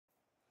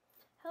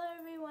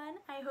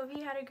I hope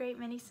you had a great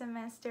mini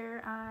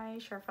semester. I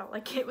sure felt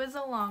like it was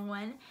a long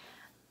one,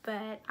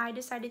 but I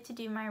decided to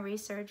do my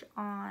research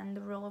on the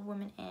role of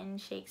women in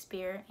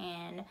Shakespeare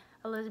and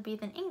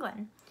Elizabethan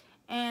England.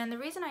 And the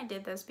reason I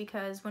did this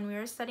because when we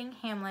were studying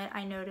Hamlet,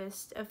 I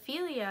noticed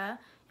Ophelia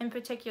in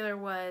particular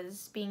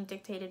was being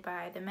dictated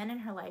by the men in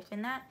her life,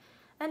 and that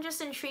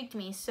just intrigued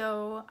me.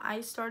 So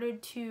I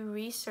started to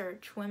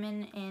research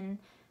women in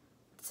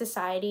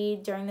society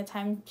during the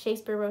time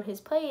Shakespeare wrote his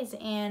plays,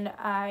 and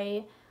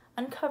I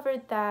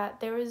uncovered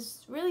that there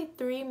was really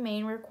three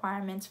main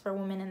requirements for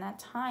women in that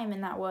time,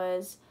 and that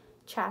was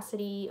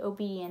chastity,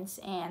 obedience,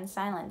 and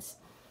silence.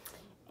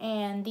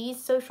 And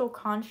these social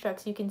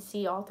constructs you can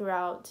see all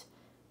throughout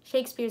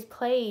Shakespeare's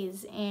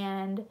plays,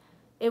 and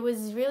it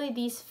was really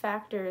these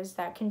factors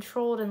that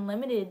controlled and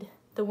limited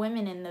the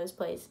women in those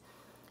plays.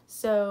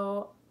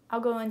 So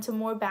I'll go into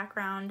more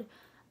background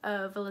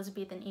of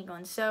Elizabethan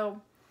England.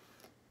 So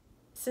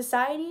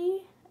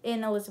society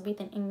in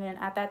Elizabethan England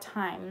at that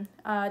time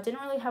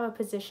didn't really have a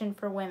position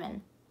for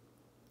women.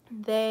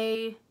 But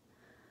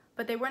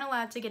they weren't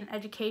allowed to get an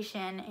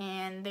education,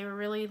 and they were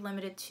really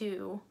limited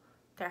to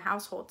their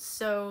households.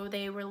 So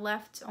they were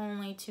left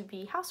only to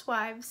be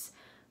housewives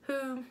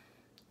who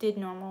did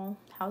normal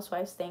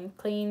housewives thing,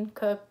 clean,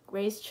 cook,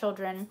 raise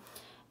children.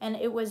 And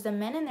it was the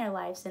men in their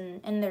lives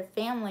and their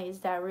families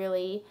that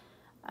really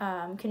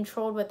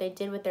controlled what they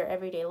did with their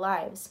everyday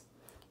lives.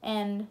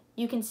 And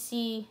you can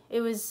see,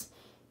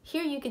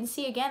 here you can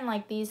see again,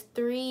 like these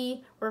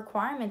three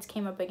requirements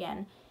came up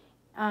again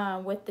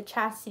with the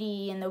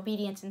chastity and the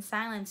obedience and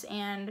silence.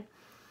 And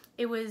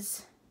it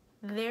was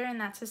there in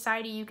that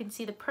society, you can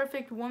see the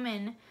perfect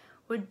woman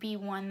would be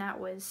one that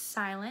was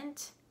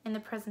silent in the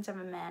presence of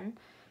a man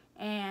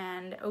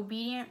and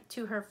obedient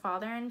to her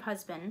father and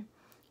husband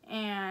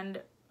and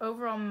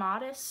overall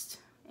modest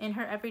in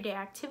her everyday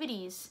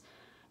activities.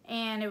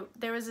 And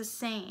there was a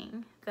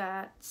saying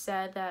that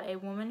said that a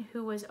woman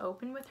who was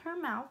open with her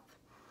mouth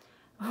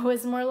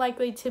was more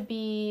likely to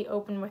be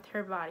open with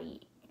her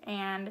body.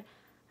 And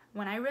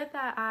when I read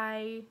that,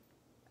 I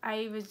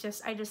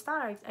just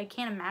thought I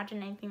can't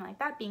imagine anything like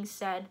that being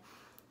said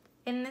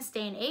in this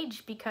day and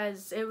age,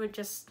 because it would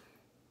just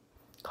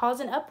cause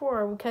an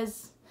uproar,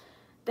 because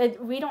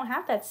that we don't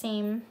have that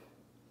same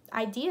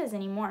ideas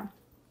anymore.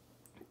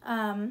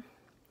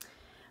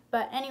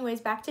 But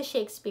anyways, back to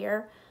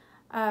Shakespeare.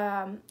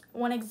 An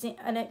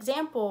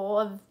example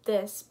of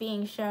this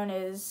being shown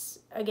is,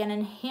 again,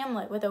 in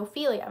Hamlet with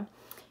Ophelia.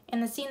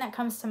 And the scene that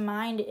comes to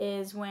mind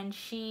is when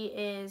she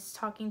is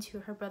talking to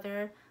her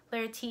brother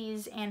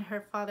Laertes and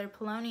her father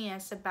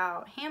Polonius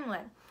about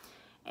Hamlet.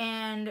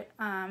 And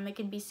it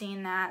can be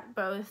seen that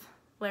both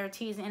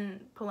Laertes and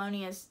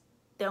Polonius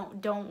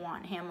don't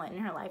want Hamlet in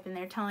her life, and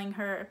they're telling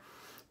her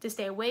to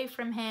stay away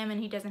from him,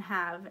 and he doesn't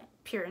have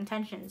pure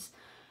intentions.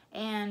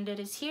 And it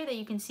is here that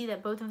you can see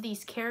that both of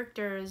these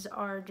characters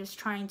are just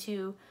trying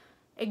to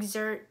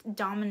exert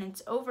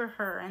dominance over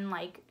her and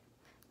like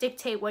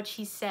dictate what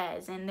she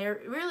says, and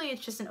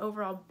it's just an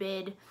overall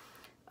bid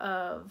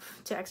to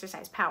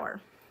exercise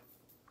power.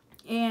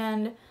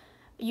 And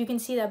you can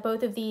see that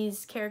both of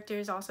these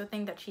characters also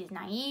think that she's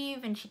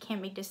naive and she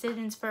can't make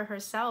decisions for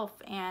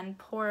herself, and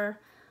poor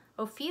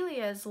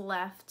Ophelia is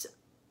left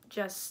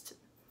just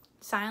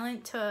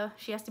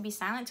she has to be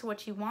silent to what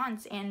she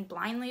wants and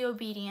blindly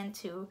obedient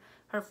to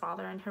her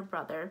father and her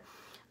brother,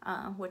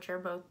 which are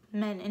both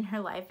men in her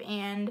life.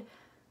 And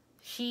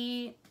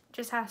she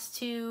just has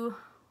to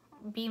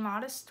be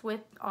modest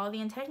with all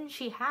the intentions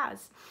she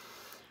has.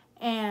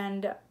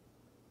 And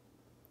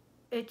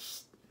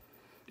it's,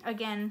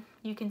 again,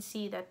 you can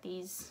see that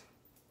these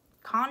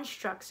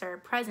constructs are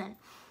present.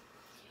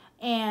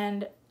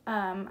 And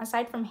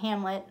aside from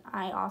Hamlet,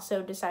 I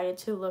also decided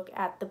to look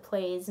at the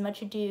plays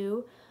Much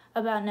Ado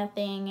About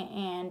Nothing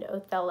and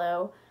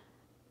Othello,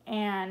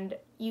 and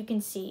you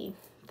can see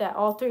that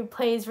all three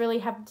plays really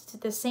have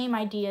the same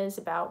ideas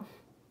about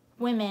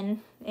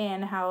women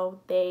and how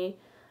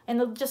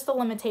just the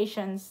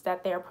limitations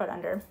that they are put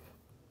under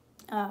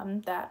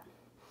that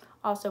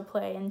also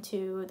play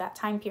into that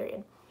time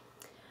period.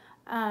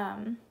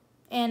 And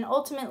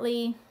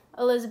ultimately,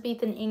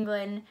 Elizabethan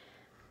England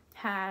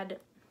had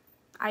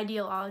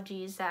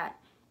ideologies that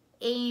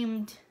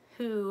aimed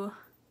to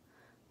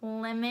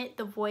limit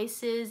the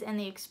voices and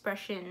the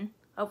expression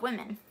of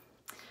women.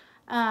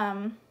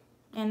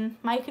 And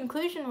my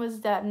conclusion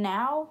was that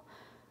now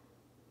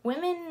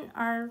women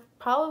are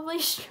probably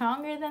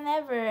stronger than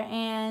ever,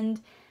 and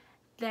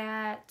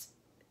that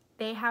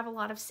they have a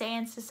lot of say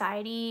in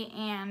society.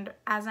 And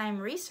as I'm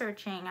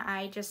researching,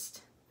 I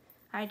just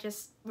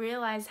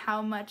realized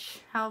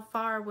how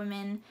far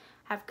women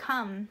have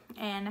come,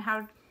 and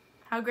how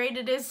great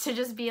it is to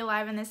just be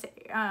alive in this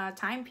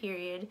time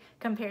period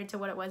compared to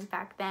what it was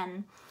back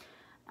then.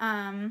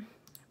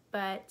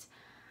 But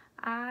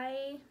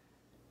I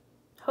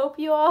hope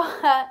you all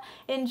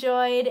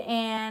enjoyed,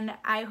 and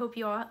I hope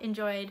you all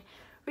enjoyed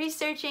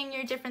researching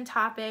your different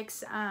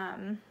topics.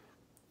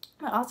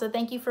 Also,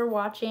 thank you for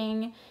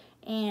watching,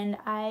 and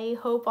I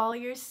hope all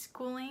your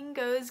schooling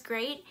goes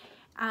great.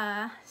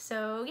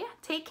 So yeah,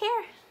 take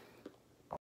care.